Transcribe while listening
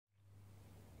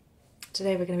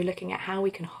Today we're going to be looking at how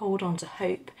we can hold on to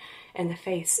hope in the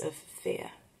face of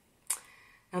fear.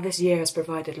 Now, this year has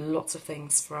provided lots of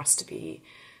things for us to be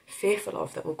fearful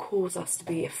of that will cause us to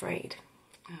be afraid.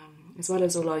 As well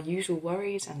as all our usual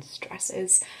worries and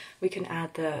stresses, we can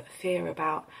add the fear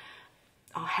about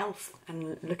our health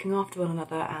and looking after one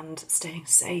another and staying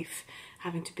safe,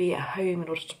 having to be at home in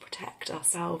order to protect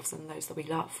ourselves and those that we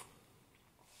love.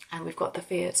 And we've got the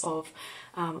fears of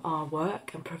our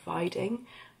work and providing,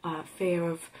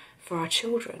 fear for our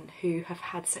children who have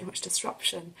had so much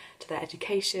disruption to their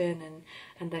education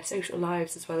and their social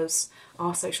lives, as well as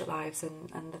our social lives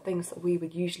and the things that we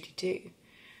would usually do.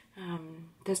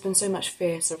 There's been so much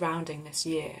fear surrounding this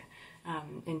year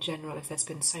in general, as there's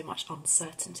been so much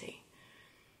uncertainty.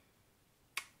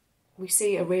 We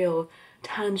see a real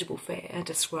tangible fear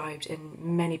described in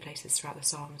many places throughout the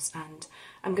Psalms, and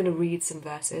I'm going to read some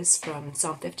verses from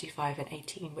Psalm 55 and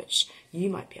 18 which you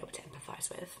might be able to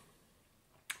empathise with.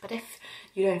 But if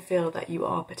you don't feel that you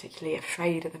are particularly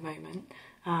afraid at the moment,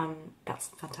 that's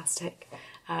fantastic.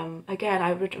 Again,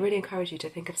 I would really encourage you to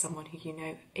think of someone who you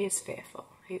know is fearful,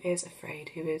 who is afraid,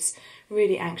 who is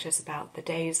really anxious about the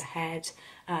days ahead,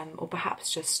 or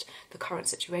perhaps just the current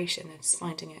situation and is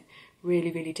finding it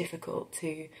really, really difficult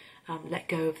to let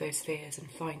go of those fears and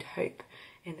find hope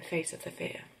in the face of the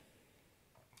fear.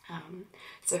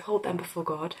 So hold them before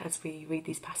God as we read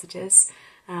these passages,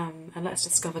 and let's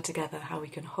discover together how we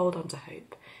can hold on to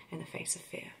hope in the face of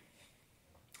fear.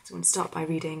 So I'm going to start by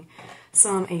reading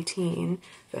Psalm 18,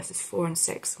 verses 4 and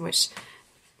 6, in which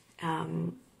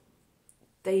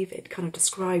David kind of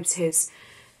describes his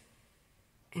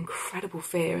incredible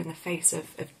fear in the face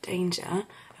of danger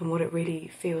and what it really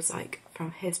feels like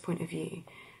from his point of view.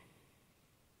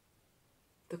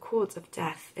 The cords of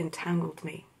death entangled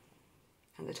me,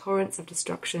 and the torrents of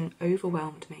destruction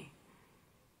overwhelmed me.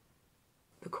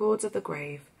 The cords of the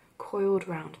grave coiled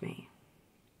round me.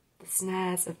 The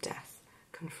snares of death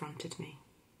confronted me.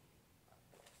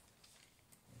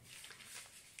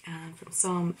 And from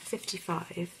Psalm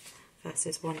 55,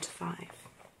 verses 1 to 5.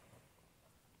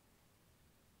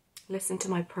 Listen to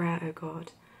my prayer, O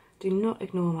God. Do not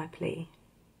ignore my plea.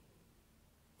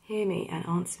 Hear me and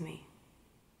answer me.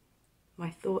 My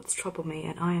thoughts trouble me,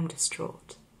 and I am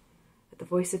distraught at the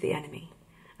voice of the enemy,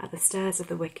 at the stares of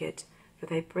the wicked, for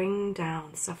they bring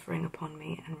down suffering upon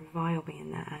me and revile me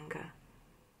in their anger.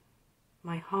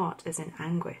 My heart is in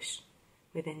anguish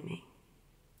within me.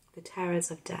 The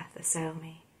terrors of death assail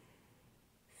me.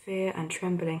 Fear and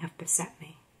trembling have beset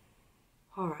me.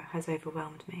 Horror has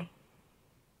overwhelmed me.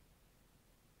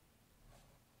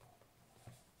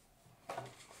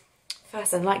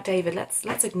 First, and like David,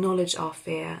 let's acknowledge our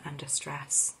fear and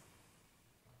distress.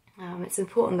 It's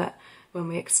important that when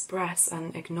we express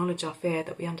and acknowledge our fear,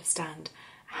 that we understand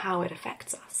how it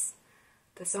affects us.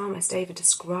 The psalmist David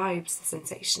describes the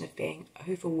sensation of being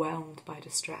overwhelmed by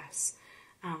distress.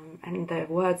 And the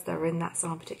words that are in that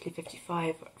psalm, particularly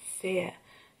 55, are fear,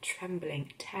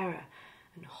 trembling, terror,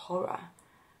 and horror.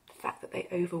 The fact that they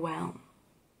overwhelm.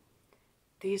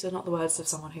 These are not the words of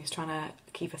someone who's trying to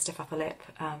keep a stiff upper lip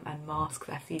and mask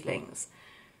their feelings.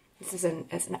 This is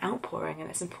it's an outpouring, and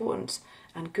it's important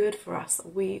and good for us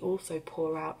that we also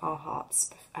pour out our hearts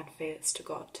and fears to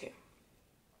God too.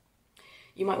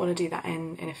 You might want to do that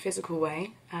in a physical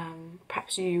way.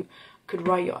 Perhaps you could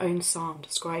write your own psalm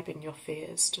describing your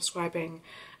fears, describing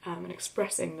and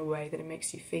expressing the way that it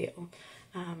makes you feel,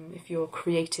 if you're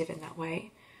creative in that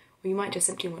way. Or you might just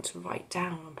simply want to write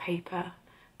down on paper,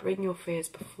 bring your fears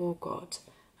before God,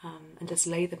 and just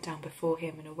lay them down before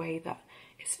Him in a way that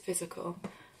is physical.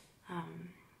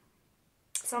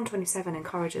 Psalm 27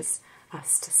 encourages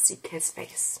us to seek His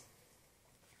face.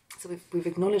 So we've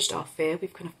acknowledged our fear,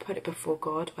 we've kind of put it before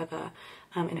God, whether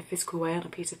in a physical way on a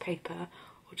piece of paper,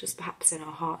 or just perhaps in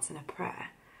our hearts in a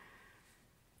prayer.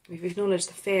 We've acknowledged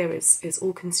the fear is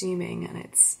all-consuming, and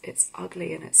it's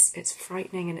ugly, and it's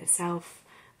frightening in itself,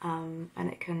 and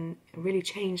it can really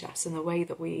change us in the way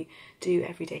that we do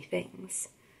everyday things.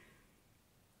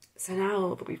 So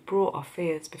now that we've brought our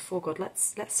fears before God,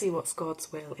 let's see what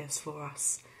God's will is for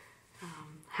us.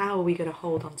 How are we going to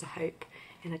hold on to hope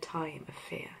in a time of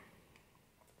fear?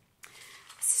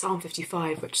 Psalm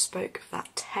 55, which spoke of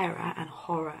that terror and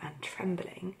horror and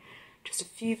trembling, just a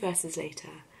few verses later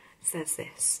says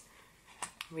this,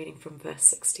 reading from verse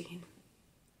 16.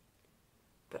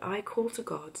 But I call to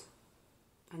God,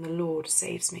 and the Lord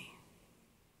saves me.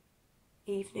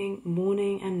 Evening,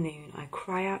 morning and noon I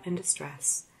cry out in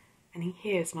distress, and He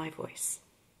hears my voice.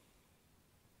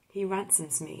 He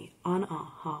ransoms me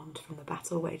unharmed from the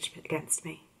battle waged against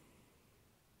me,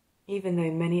 even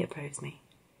though many oppose me.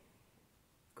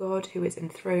 God, who is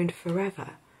enthroned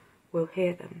forever, will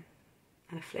hear them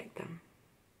and afflict them,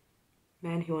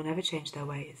 men who will never change their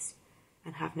ways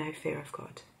and have no fear of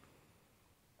God.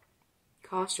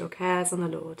 Cast your cares on the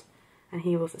Lord, and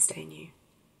he will sustain you.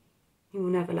 He will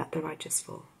never let the righteous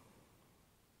fall.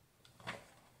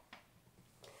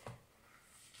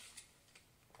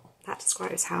 That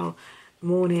describes how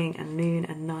morning and noon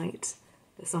and night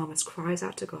the psalmist cries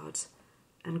out to God,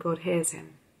 and God hears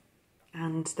him.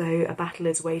 And though a battle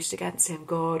is waged against him,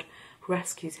 God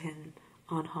rescues him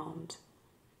unharmed.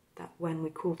 That when we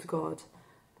call to God,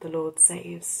 the Lord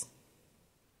saves.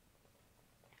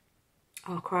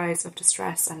 Our cries of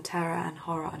distress and terror and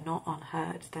horror are not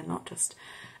unheard. They're not just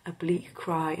a bleak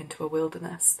cry into a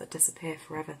wilderness that disappear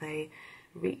forever. They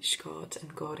reach God,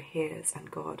 and God hears, and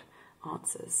God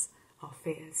answers our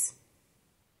fears.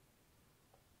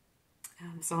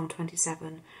 Psalm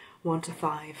 27,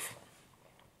 1-5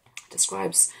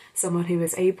 describes someone who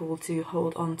is able to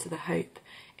hold on to the hope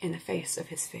in the face of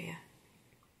his fear.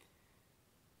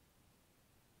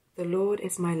 The Lord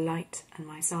is my light and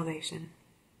my salvation.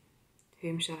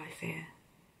 Whom shall I fear?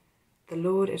 The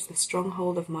Lord is the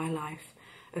stronghold of my life.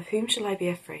 Of whom shall I be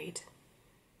afraid?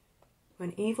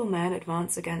 When evil men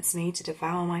advance against me to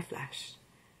devour my flesh,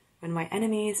 when my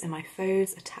enemies and my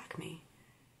foes attack me,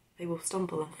 they will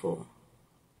stumble and fall.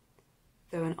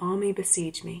 Though an army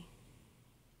besiege me,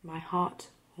 my heart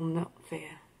will not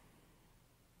fear.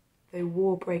 Though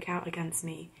war break out against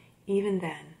me, even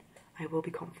then I will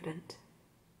be confident.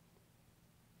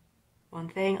 One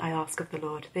thing I ask of the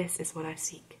Lord, this is what I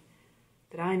seek,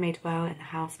 that I may dwell in the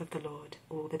house of the Lord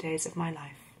all the days of my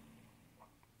life,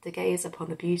 to gaze upon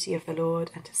the beauty of the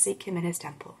Lord and to seek him in his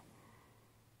temple.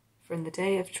 For in the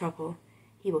day of trouble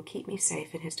he will keep me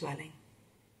safe in his dwelling.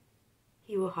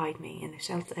 He will hide me in the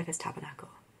shelter of his tabernacle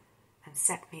and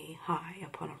set me high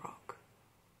upon a rock.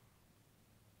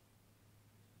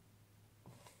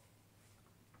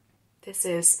 This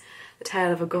is the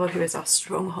tale of a God who is our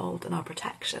stronghold and our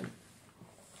protection.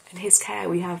 In his care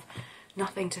we have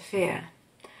nothing to fear.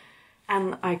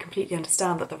 And I completely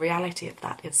understand that the reality of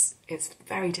that is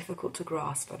very difficult to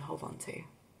grasp and hold on to.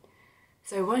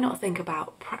 So why not think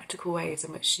about practical ways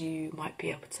in which you might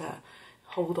be able to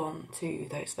hold on to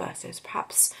those verses?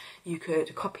 Perhaps you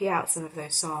could copy out some of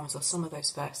those psalms or some of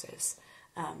those verses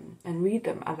and read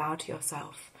them aloud to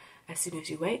yourself as soon as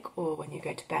you wake, or when you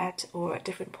go to bed, or at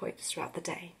different points throughout the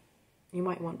day. You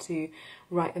might want to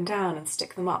write them down and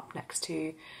stick them up next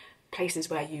to places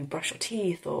where you brush your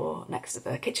teeth, or next to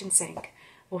the kitchen sink,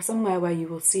 or somewhere where you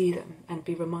will see them and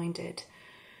be reminded.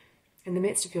 In the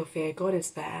midst of your fear, God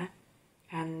is there,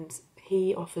 and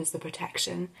he offers the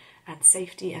protection and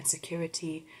safety and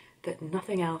security that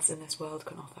nothing else in this world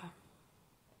can offer.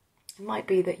 It might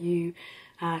be that you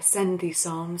send these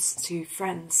psalms to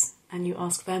friends and you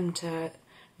ask them to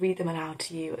read them aloud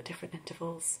to you at different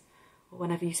intervals, or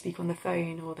whenever you speak on the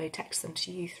phone, or they text them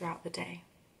to you throughout the day.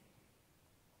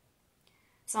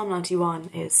 Psalm 91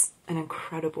 is an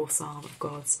incredible psalm of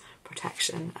God's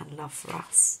protection and love for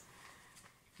us.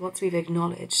 Once we've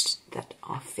acknowledged that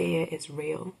our fear is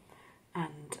real,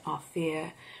 and our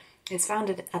fear is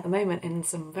founded at the moment in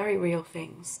some very real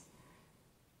things,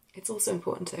 it's also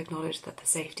important to acknowledge that the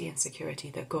safety and security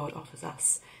that God offers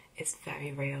us is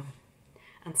very real.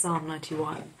 And Psalm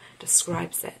 91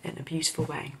 describes it in a beautiful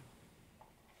way.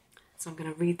 So I'm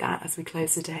going to read that as we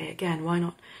close the day. Again, why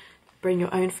not bring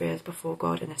your own fears before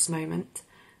God in this moment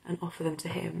and offer them to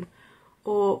him,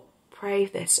 or pray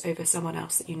this over someone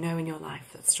else that you know in your life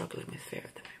that's struggling with fear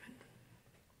at the moment.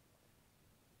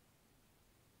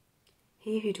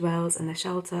 He who dwells in the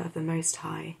shelter of the Most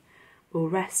High will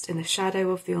rest in the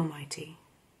shadow of the Almighty.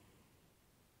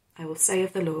 I will say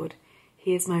of the Lord,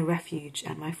 he is my refuge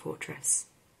and my fortress,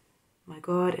 my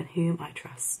God in whom I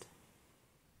trust.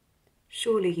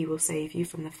 Surely he will save you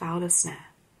from the fowler's snare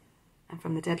and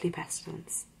from the deadly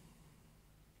pestilence.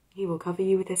 He will cover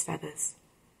you with his feathers,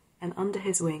 and under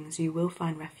his wings you will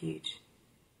find refuge.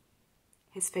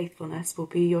 His faithfulness will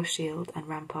be your shield and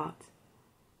rampart.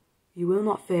 You will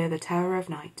not fear the terror of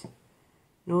night,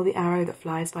 nor the arrow that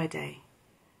flies by day,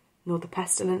 nor the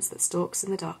pestilence that stalks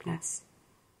in the darkness,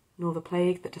 nor the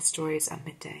plague that destroys at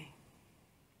midday.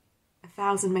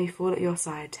 1,000 may fall at your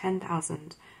side,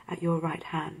 10,000 at your right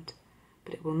hand,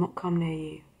 but it will not come near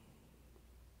you.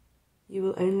 You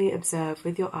will only observe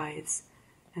with your eyes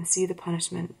and see the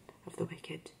punishment of the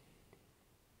wicked.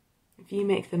 If you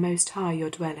make the Most High your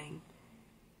dwelling,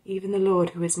 even the Lord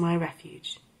who is my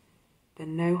refuge,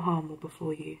 then no harm will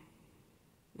befall you,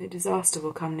 no disaster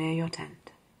will come near your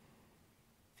tent.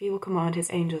 For he will command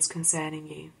his angels concerning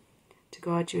you, to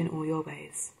guard you in all your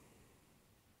ways.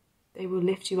 They will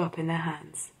lift you up in their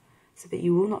hands, so that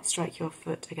you will not strike your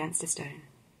foot against a stone.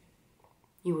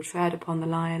 You will tread upon the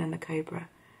lion and the cobra,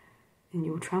 and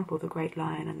you will trample the great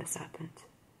lion and the serpent.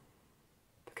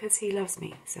 Because he loves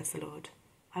me, says the Lord,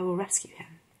 I will rescue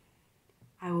him.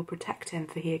 I will protect him,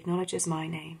 for he acknowledges my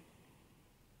name.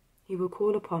 He will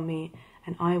call upon me,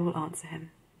 and I will answer him.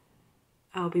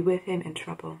 I will be with him in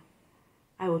trouble.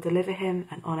 I will deliver him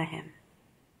and honor him.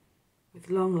 With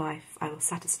long life I will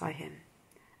satisfy him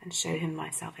and show him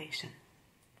my salvation.